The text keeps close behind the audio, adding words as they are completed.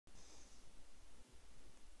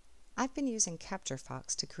I've been using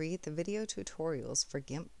CaptureFox to create the video tutorials for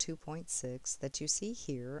GIMP 2.6 that you see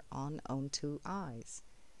here on Own2Eyes.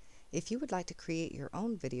 If you would like to create your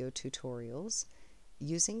own video tutorials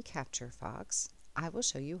using CaptureFox, I will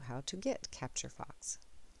show you how to get CaptureFox.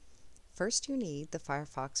 First, you need the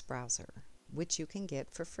Firefox browser, which you can get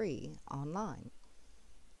for free online.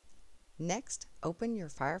 Next, open your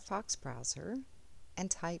Firefox browser and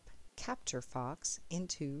type CaptureFox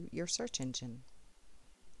into your search engine.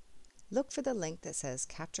 Look for the link that says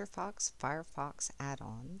CaptureFox Firefox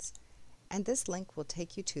Add-ons, and this link will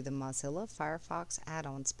take you to the Mozilla Firefox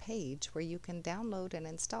Add-ons page where you can download and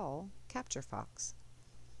install CaptureFox.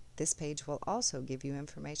 This page will also give you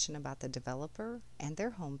information about the developer and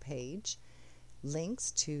their homepage,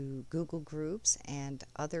 links to Google Groups and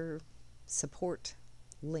other support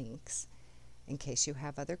links in case you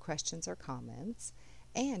have other questions or comments,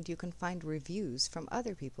 and you can find reviews from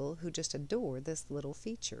other people who just adore this little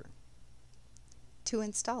feature. To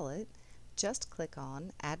install it, just click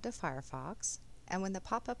on Add to Firefox, and when the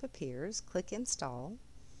pop-up appears, click Install.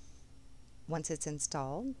 Once it's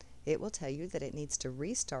installed, it will tell you that it needs to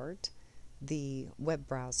restart the web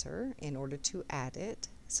browser in order to add it,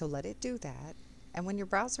 so let it do that. And when your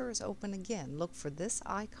browser is open again, look for this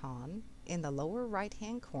icon in the lower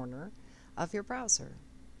right-hand corner of your browser.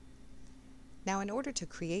 Now, in order to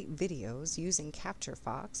create videos using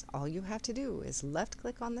CaptureFox, all you have to do is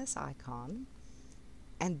left-click on this icon,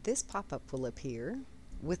 and this pop-up will appear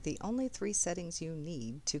with the only 3 settings you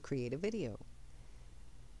need to create a video.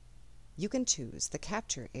 You can choose the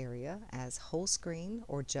capture area as whole screen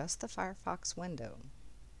or just the Firefox window,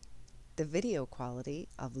 the video quality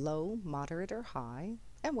of low, moderate, or high,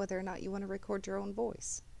 and whether or not you want to record your own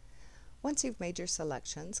voice. Once you've made your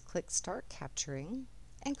selections, click Start Capturing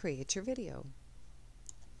and create your video.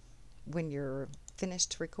 When you're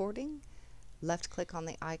finished recording, left-click on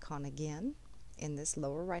the icon again in this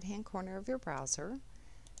lower right-hand corner of your browser,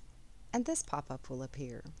 and this pop-up will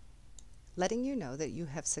appear, letting you know that you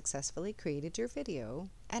have successfully created your video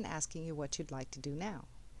and asking you what you'd like to do now.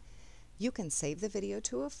 You can save the video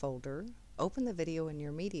to a folder, open the video in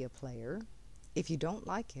your media player. If you don't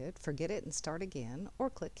like it, forget it and start again, or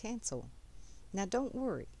click Cancel. Now don't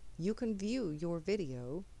worry, you can view your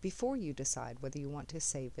video before you decide whether you want to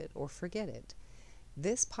save it or forget it.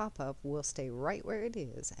 This pop-up will stay right where it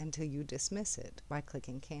is until you dismiss it by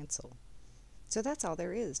clicking Cancel. So that's all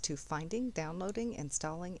there is to finding, downloading,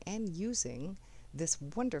 installing, and using this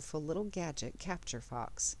wonderful little gadget,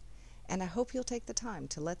 CaptureFox. And I hope you'll take the time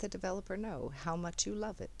to let the developer know how much you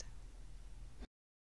love it.